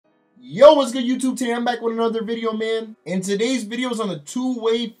Yo, what's good YouTube? Today I'm back with another video, man. And today's video is on the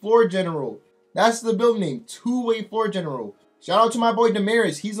two-way floor general. That's the build name, two-way floor general. Shout out to my boy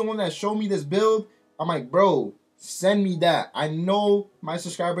Damaris. He's the one that showed me this build. I'm like, bro, send me that. I know my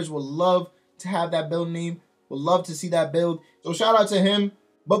subscribers will love to have that build name, would love to see that build. So shout out to him.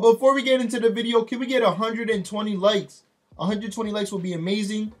 But before we get into the video, can we get 120 likes? 120 likes will be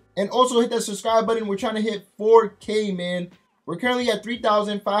amazing. And also hit that subscribe button. We're trying to hit 4K, man. We're currently at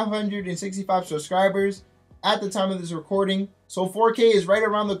 3,565 subscribers at the time of this recording. So 4K is right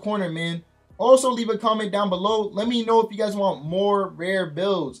around the corner, man. Also, leave a comment down below. Let me know if you guys want more rare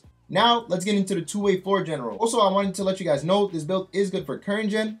builds. Now, let's get into the two-way floor general. Also, I wanted to let you guys know this build is good for current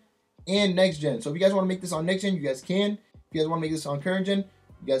gen and next gen. So if you guys want to make this on next gen, you guys can. If you guys want to make this on current gen,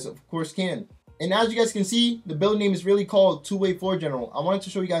 you guys of course can. And as you guys can see, the build name is really called two-way floor general. I wanted to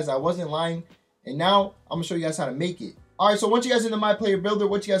show you guys I wasn't lying. And now, I'm going to show you guys how to make it. Alright, so once you guys in the My Player Builder,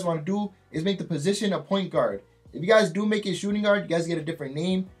 what you guys want to do is make the position a point guard. If you guys do make it shooting guard, you guys get a different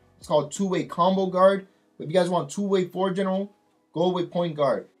name. It's called two-way combo guard. But if you guys want two-way floor general, go with point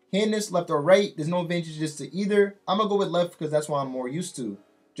guard. Hand this left or right. There's no advantages to either. I'm going to go with left because that's what I'm more used to.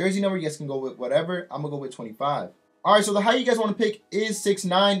 Jersey number, you guys can go with whatever. I'm going to go with 25. Alright, so the height you guys want to pick is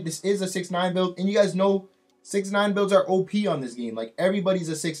 6'9". This is a 6'9" build. And you guys know 6'9" builds are OP on this game. Like, everybody's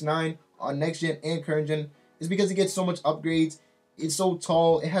a 6'9" on next gen and current gen. It's because it gets so much upgrades. It's so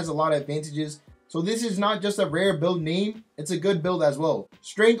tall. It has a lot of advantages. So this is not just a rare build name. It's a good build as well.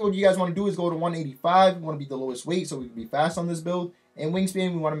 Strength, what you guys want to do is go to 185. We want to be the lowest weight so we can be fast on this build. And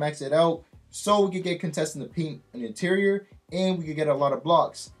wingspan, we want to max it out so we can get contest in the paint and interior. And we can get a lot of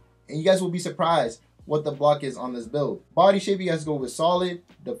blocks. And you guys will be surprised what the block is on this build. Body shape, you guys go with solid,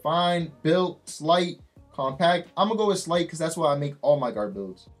 defined, built, slight, compact. I'm going to go with slight because that's why I make all my guard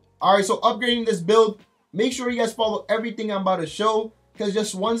builds. Alright, so upgrading this build, make sure you guys follow everything I'm about to show because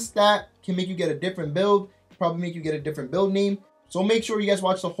just one stat can make you get a different build, probably make you get a different build name. So make sure you guys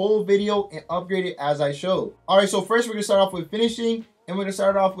watch the whole video and upgrade it as I show. Alright, so first we're going to start off with finishing and we're going to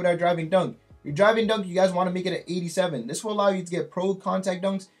start off with our driving dunk. Your driving dunk, you guys want to make it at 87. This will allow you to get pro contact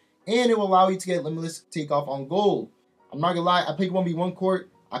dunks and it will allow you to get limitless takeoff on gold. I'm not going to lie, I played 1v1 court,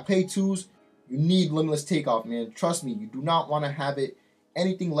 I played 2s. You need limitless takeoff, man. Trust me, you do not want to have it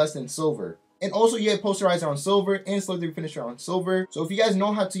anything less than silver. And also you get posterizer on silver and slithery finisher on silver. So if you guys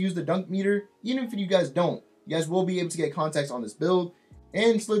know how to use the dunk meter, even if you guys don't, you guys will be able to get contacts on this build.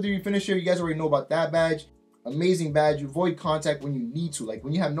 And slithery finisher, you guys already know about that badge. Amazing badge. You avoid contact when you need to. Like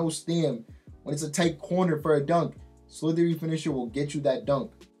when you have no stam, when it's a tight corner for a dunk, slithery finisher will get you that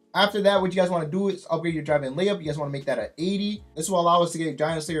dunk. After that, what you guys want to do is upgrade your driving layup. You guys want to make that at 80. This will allow us to get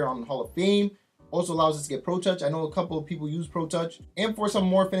Giant Slayer on the Hall of Fame. Also allows us to get Pro Touch. I know a couple of people use Pro Touch. And for some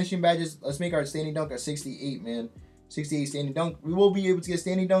more finishing badges, let's make our standing dunk at 68, man. 68 standing dunk. We will be able to get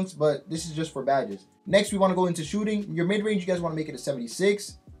standing dunks, but this is just for badges. Next, we want to go into shooting. Your mid-range, you guys want to make it a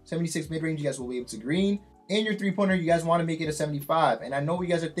 76. 76 mid-range, you guys will be able to green. And your three-pointer, you guys want to make it a 75. And I know what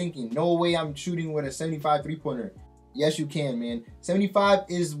you guys are thinking, no way I'm shooting with a 75 three-pointer. Yes, you can, man. 75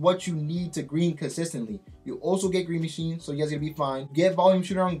 is what you need to green consistently. You also get green machine, so you guys are going to be fine. Get volume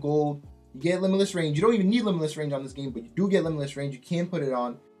shooter on gold. You get limitless range. You don't even need limitless range on this game, but you do get limitless range. You can put it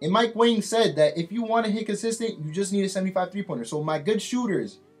on. And Mike Wang said that if you want to hit consistent, you just need a 75 three-pointer. So my good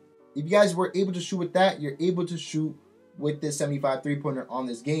shooters, if you guys were able to shoot with that, you're able to shoot with this 75 three-pointer on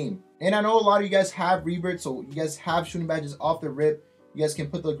this game. And I know a lot of you guys have REBIRTH, so you guys have shooting badges off the rip. You guys can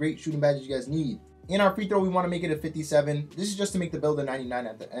put the great shooting badges you guys need. In our free throw, we want to make it a 57. This is just to make the build a 99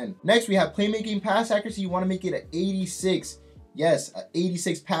 at the end. Next, we have playmaking pass accuracy. You want to make it at 86. Yes,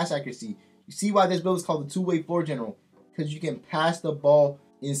 86 pass accuracy. You see why this build is called the two-way floor general, because you can pass the ball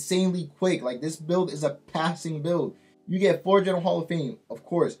insanely quick. Like, this build is a passing build. You get floor general Hall of Fame, of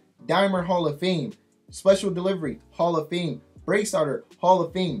course, Dimer Hall of Fame, special delivery Hall of Fame, break starter Hall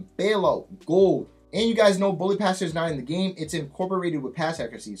of Fame, bailout gold. And you guys know bullet passer is not in the game. It's incorporated with pass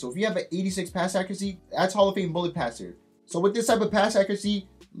accuracy. So if you have an 86 pass accuracy, that's Hall of Fame bullet passer. So with this type of pass accuracy,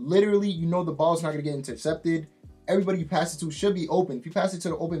 literally, you know the ball is not going to get intercepted. Everybody you pass it to should be open. If you pass it to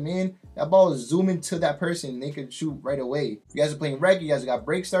the open man, that ball is zooming to that person and they can shoot right away. If you guys are playing reg, you guys got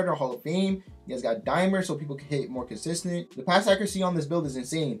break starter, Hall of Fame. You guys got dimer so people can hit more consistent. The pass accuracy on this build is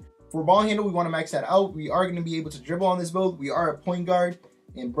insane. For ball handle, we want to max that out. We are going to be able to dribble on this build. We are a point guard.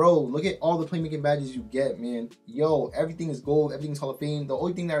 And bro, look at all the playmaking badges you get, man. Yo, everything is gold. Everything's Hall of Fame. The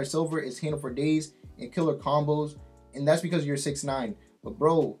only thing that is silver is handle for days and killer combos. And that's because you're 6'9". But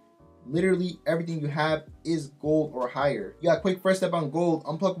bro, literally everything you have is gold or higher. You got quick first step on gold,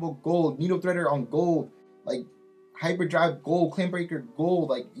 unpluckable gold, needle threader on gold, like hyperdrive gold, clamp breaker gold.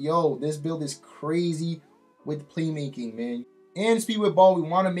 Like, yo, this build is crazy with playmaking, man. And speed with ball, we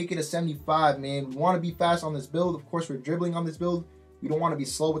want to make it a 75, man. We want to be fast on this build. Of course, we're dribbling on this build. We don't want to be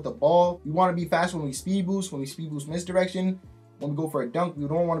slow with the ball. We want to be fast when we speed boost misdirection. When we go for a dunk, we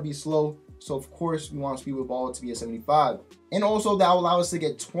don't want to be slow. So of course, we want speed with ball to be a 75. And also that will allow us to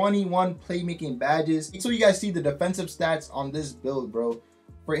get 21 playmaking badges. So you guys see the defensive stats on this build, bro.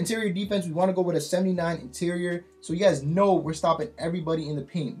 For interior defense, we want to go with a 79 interior. So you guys know we're stopping everybody in the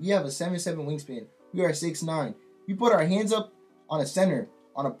paint. We have a 7'7" wingspan. We are 6'9". We put our hands up on a center,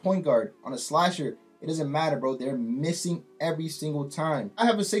 on a point guard, on a slasher. It doesn't matter, bro. They're missing every single time. I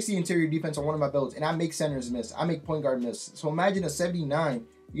have a 60 interior defense on one of my builds, and I make centers miss. I make point guard miss. So imagine a 79.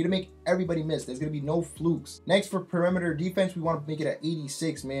 You're gonna make everybody miss. There's gonna be no flukes. Next, for perimeter defense, we want to make it at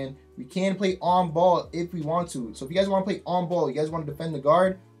 86, man. We can play on ball if we want to. So if you guys want to play on ball, you guys want to defend the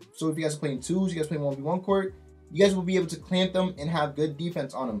guard. So if you guys are playing twos, you guys play 1v1 court, you guys will be able to clamp them and have good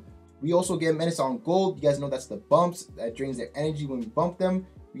defense on them. We also get menace on gold. You guys know that's the bumps that drains their energy when we bump them.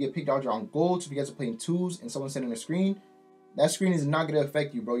 We get pick dodger on gold. So if you guys are playing twos and someone's sending a screen, that screen is not going to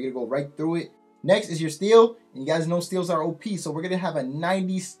affect you, bro. You're going to go right through it. Next is your steal. And you guys know steals are OP. So we're going to have a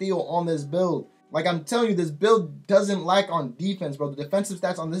 90 steal on this build. Like I'm telling you, this build doesn't lack on defense, bro. The defensive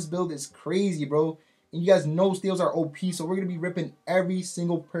stats on this build is crazy, bro. And you guys know steals are OP. So we're going to be ripping every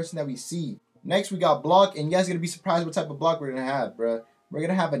single person that we see. Next, we got block. And you guys are going to be surprised what type of block we're going to have, bro. We're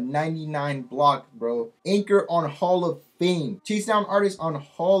going to have a 99 block, bro. Anchor on Hall of Fame. Chase down artist on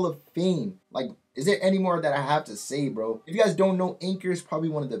Hall of Fame. Like, is there any more that I have to say, bro? If you guys don't know, Anchor is probably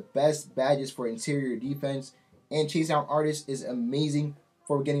one of the best badges for interior defense. And chase down artist is amazing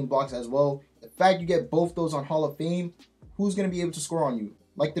for getting blocks as well. The fact you get both those on Hall of Fame, who's going to be able to score on you?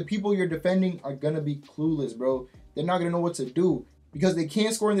 Like, the people you're defending are going to be clueless, bro. They're not going to know what to do because they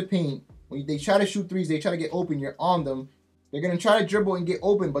can't score in the paint. When they try to shoot threes, they try to get open, you're on them. They're going to try to dribble and get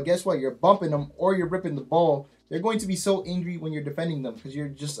open, but guess what? You're bumping them or you're ripping the ball. They're going to be so angry when you're defending them because you're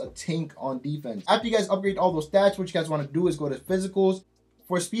just a tank on defense. After you guys upgrade all those stats, what you guys want to do is go to physicals.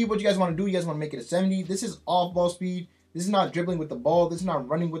 For speed, what you guys want to do, you guys want to make it a 70. This is off-ball speed. This is not dribbling with the ball. This is not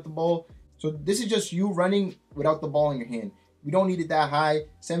running with the ball. So this is just you running without the ball in your hand. We don't need it that high.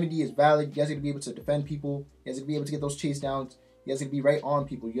 70 is valid. You guys are going to be able to defend people. You guys are going to be able to get those chase downs. You guys are going to be right on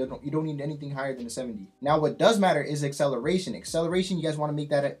people. You don't need anything higher than a 70. Now, what does matter is acceleration. Acceleration, you guys want to make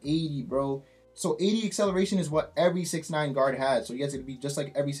that at 80, bro. So 80 acceleration is what every 6'9 guard has. So you guys are going to be just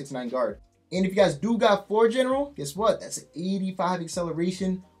like every 6'9 guard. And if you guys do got floor general, guess what? That's an 85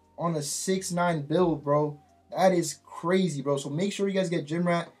 acceleration on a 6'9 build, bro. That is crazy, bro. So make sure you guys get Gym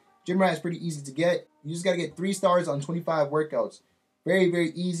Rat. Gym Rat is pretty easy to get. You just got to get 3 stars on 25 workouts. Very,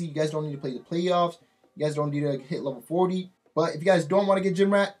 very easy. You guys don't need to play the playoffs. You guys don't need to hit level 40. But if you guys don't want to get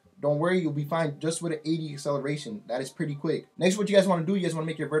Gym Rat, don't worry, you'll be fine just with an 80 acceleration. That is pretty quick. Next, what you guys want to do, you guys want to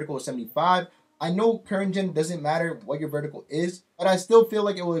make your vertical a 75. I know current gen doesn't matter what your vertical is, but I still feel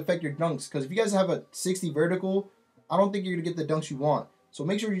like it will affect your dunks. Because if you guys have a 60 vertical, I don't think you're going to get the dunks you want. So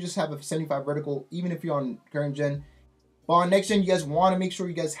make sure you just have a 75 vertical, even if you're on current gen. But on next gen, you guys want to make sure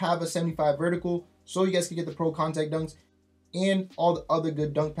you guys have a 75 vertical so you guys can get the pro contact dunks and all the other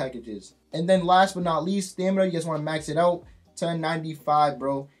good dunk packages. And then last but not least, stamina, you guys want to max it out to 95,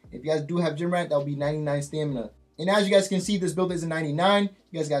 bro. If you guys do have Gym Rat, that'll be 99 stamina. And as you guys can see, this build is a 99.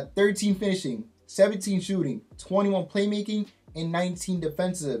 You guys got 13 finishing, 17 shooting, 21 playmaking, and 19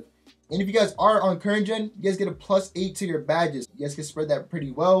 defensive. And if you guys are on current gen, you guys get a +8 to your badges. You guys can spread that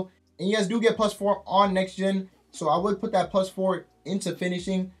pretty well. And you guys do get +4 on next gen. So I would put that +4 into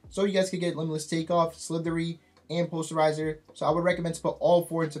finishing so you guys can get limitless takeoff, slithery, and posterizer. So I would recommend to put all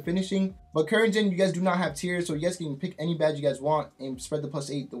 4 into finishing. But current gen, you guys do not have tiers, so you guys can pick any badge you guys want and spread the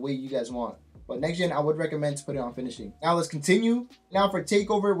 +8 the way you guys want. But next gen, I would recommend to put it on finishing. Now let's continue. Now for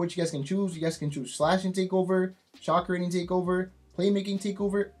takeover, what you guys can choose, you guys can choose slashing takeover, shot creating takeover, playmaking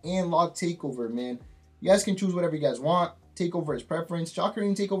takeover, and lock takeover, man. You guys can choose whatever you guys want. Takeover is preference. Shot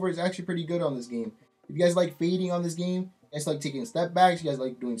creating takeover is actually pretty good on this game. If you guys like fading on this game, you guys like taking step backs, you guys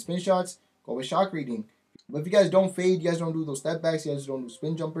like doing spin shots, go with shot creating. But if you guys don't fade, you guys don't do those step backs, you guys don't do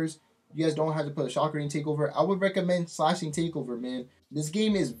spin jumpers, you guys don't have to put a shot creating takeover, I would recommend slashing takeover, man. This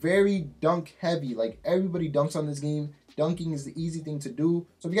game is very dunk heavy. Like, everybody dunks on this game. Dunking is the easy thing to do.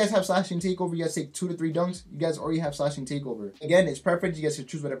 So if you guys have slashing takeover, you guys take 2 to 3 dunks, you guys already have slashing takeover. Again, it's preference. You guys can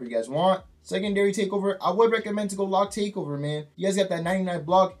choose whatever you guys want. Secondary takeover, I would recommend to go lock takeover, man. You guys got that 99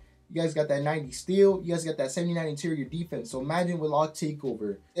 block. You guys got that 90 steal. You guys got that 79 interior defense. So imagine with lock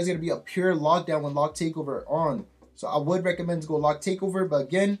takeover. There's going to be a pure lockdown with lock takeover on. So I would recommend to go lock takeover. But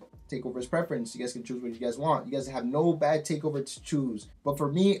again, takeover is preference. You guys can choose what you guys want. You guys have no bad takeover to choose. But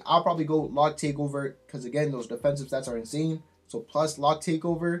for me, I'll probably go lock takeover. Because again, those defensive stats are insane. So plus lock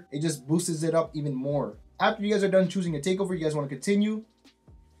takeover, it just boosts it up even more. After you guys are done choosing a takeover, you guys want to continue.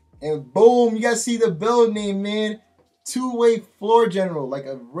 And boom, you guys see the build name, man. Two-way floor general, like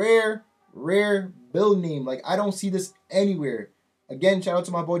a rare build name. Like, I don't see this anywhere. Again, shout out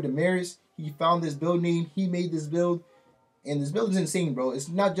to my boy Damaris. He found this build name. He made this build. And this build is insane, bro. It's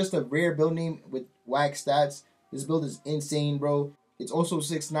not just a rare build name with whack stats. This build is insane, bro. It's also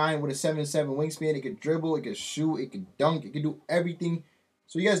 6'9" with a 7'7" wingspan. It could dribble, it could shoot, it could dunk, it could do everything.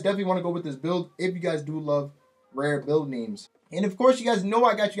 So you guys definitely want to go with this build if you guys do love rare build names. And of course, you guys know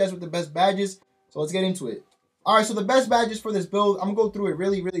I got you guys with the best badges. So let's get into it. Alright, so the best badges for this build, I'm going to go through it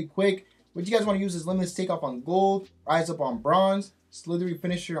really quick. What you guys want to use is Limitless Takeoff on gold, Rise Up on bronze, Slithery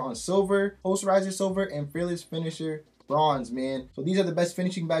Finisher on silver, Posterizer silver, and Fearless Finisher bronze, man. So these are the best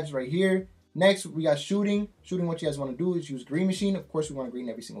finishing badges right here. Next, we got shooting. Shooting, what you guys want to do is use Green Machine. Of course, we want to green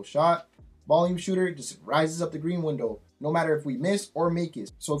every single shot. Volume Shooter just rises up the green window, no matter if we miss or make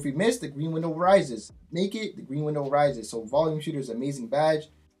it. So if we miss, the green window rises. Make it, the green window rises. So Volume Shooter is an amazing badge.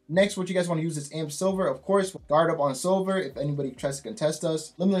 Next, what you guys want to use is Amp Silver. Of course, Guard Up on silver if anybody tries to contest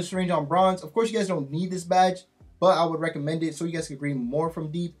us. Limitless Range on bronze. Of course, you guys don't need this badge, but I would recommend it so you guys can green more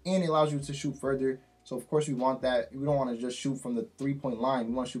from deep, and it allows you to shoot further. So of course we want that. We don't want to just shoot from the 3-point line.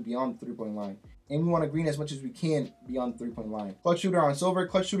 We want to shoot beyond the 3-point line. And we want to green as much as we can beyond the 3-point line. Clutch Shooter on silver.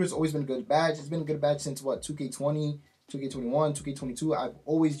 Clutch Shooter has always been a good badge. It's been a good badge since what, 2K20, 2K21, 2K22. I've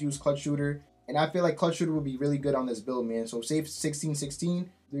always used Clutch Shooter. And I feel like Clutch Shooter will be really good on this build, man. So save 16-16,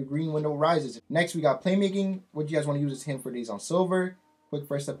 the green window rises. Next, we got Playmaking. What you guys want to use is Hint for Days on silver. Quick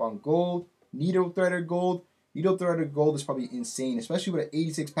First Step on gold. Needle Threader gold. Needle Threader gold is probably insane, especially with an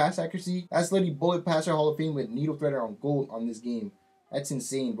 86 pass accuracy. That's literally Bullet Passer Hall of Fame with Needle Threader on gold on this game. That's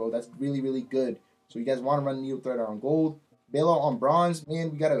insane, bro. That's really good. So you guys want to run Needle Threader on gold. Bailout on bronze,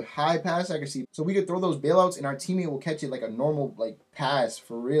 man, we got a high pass accuracy. So we could throw those bailouts and our teammate will catch it like a normal like pass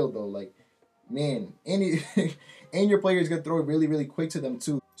for real though. Like, man, and and your player is going to throw it really quick to them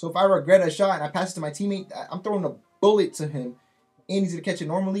too. So if I regret a shot and I pass it to my teammate, I'm throwing a bullet to him. And he's going to catch it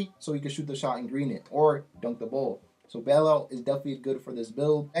normally, so he can shoot the shot and green it, or dunk the ball. So bailout is definitely good for this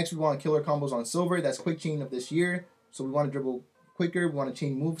build. Next, we want killer combos on silver. That's quick chain of this year. So we want to dribble quicker. We want to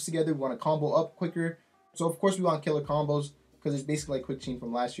chain moves together. We want to combo up quicker. So of course we want killer combos because it's basically like quick chain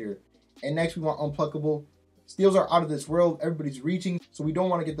from last year. And next we want unpluckable. Steals are out of this world. Everybody's reaching, so we don't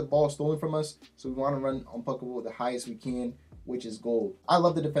want to get the ball stolen from us. So we want to run unpluckable the highest we can, which is gold. I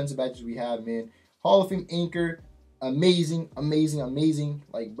love the defensive badges we have, man. Hall of Fame anchor. Amazing.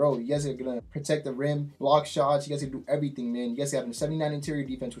 Like, bro, you guys are gonna protect the rim, block shots. You guys can do everything, man. You guys have a 79 interior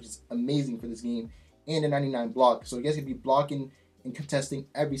defense, which is amazing for this game, and a 99 block. So you guys can be blocking and contesting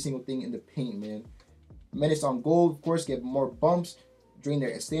every single thing in the paint, man. Menace on gold, of course, get more bumps, drain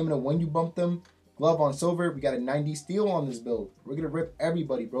their stamina when you bump them. Glove on silver, we got a 90 steal on this build. We're gonna rip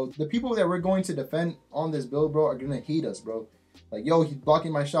everybody, bro. The people that we're going to defend on this build, bro, are gonna hate us, bro. Like, yo, he's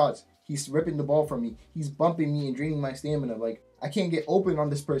blocking my shots. He's ripping the ball from me. He's bumping me and draining my stamina. Like, I can't get open on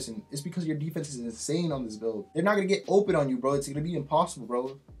this person. It's because your defense is insane on this build. They're not going to get open on you, bro. It's going to be impossible,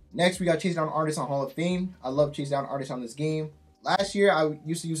 bro. Next, we got Chase Down Artists on Hall of Fame. I love Chase Down Artists on this game. Last year, I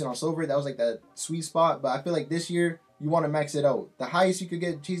used to use it on silver. That was like that sweet spot. But I feel like this year, you want to max it out. The highest you could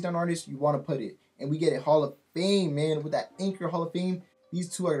get Chase Down Artists, you want to put it. And we get it Hall of Fame, man. With that Anchor Hall of Fame, these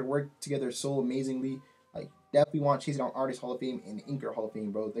two are going to work together so amazingly. Like, definitely want Chase Down Artists Hall of Fame and Anchor Hall of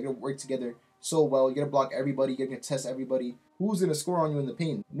Fame, bro. They're going to work together so well. You're gonna block everybody, you're gonna test everybody. Who's gonna score on you in the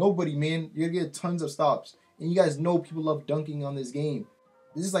paint? Nobody, man. You're gonna get tons of stops. And you guys know people love dunking on this game.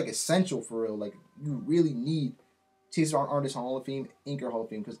 This is like essential for real. Like, you really need Chase Down Artists Hall of Fame, Anchor Hall of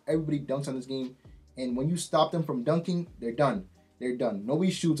Fame, because everybody dunks on this game. And when you stop them from dunking, they're done. They're done.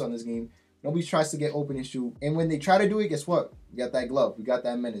 Nobody shoots on this game. Nobody tries to get open and shoot. And when they try to do it, guess what? We got that glove. We got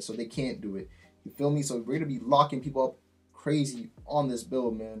that menace, so they can't do it. You feel me? So we're gonna be locking people up crazy on this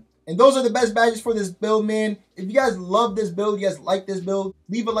build, man. And those are the best badges for this build, man. If you guys love this build, you guys like this build,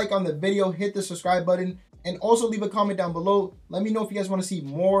 leave a like on the video, hit the subscribe button, and also leave a comment down below. Let me know if you guys want to see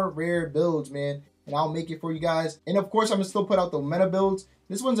more rare builds, man, and I'll make it for you guys. And of course, I'm gonna still put out the meta builds.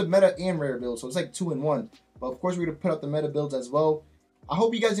 This one's a meta and rare build, so it's like 2-in-1. But of course, we're gonna put out the meta builds as well. I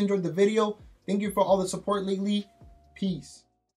hope you guys enjoyed the video. Thank you for all the support lately. Peace.